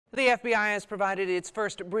The FBI has provided its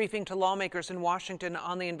first briefing to lawmakers in Washington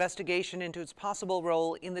on the investigation into its possible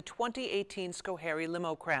role in the 2018 Schoharie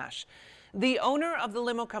limo crash. The owner of the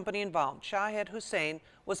limo company involved, Shahed Hussein,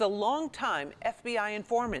 was a long-time FBI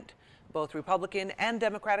informant. Both Republican and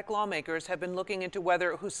Democratic lawmakers have been looking into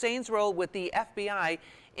whether Hussein's role with the FBI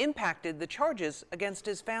impacted the charges against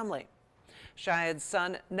his family. Shahed's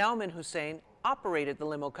son, Nauman Hussein, operated the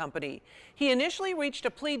limo company. He initially reached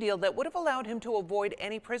a plea deal that would have allowed him to avoid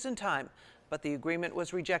any prison time, but the agreement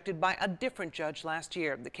was rejected by a different judge last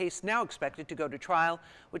year. The case now expected to go to trial,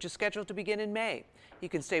 which is scheduled to begin in May. You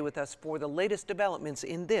can stay with us for the latest developments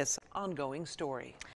in this ongoing story.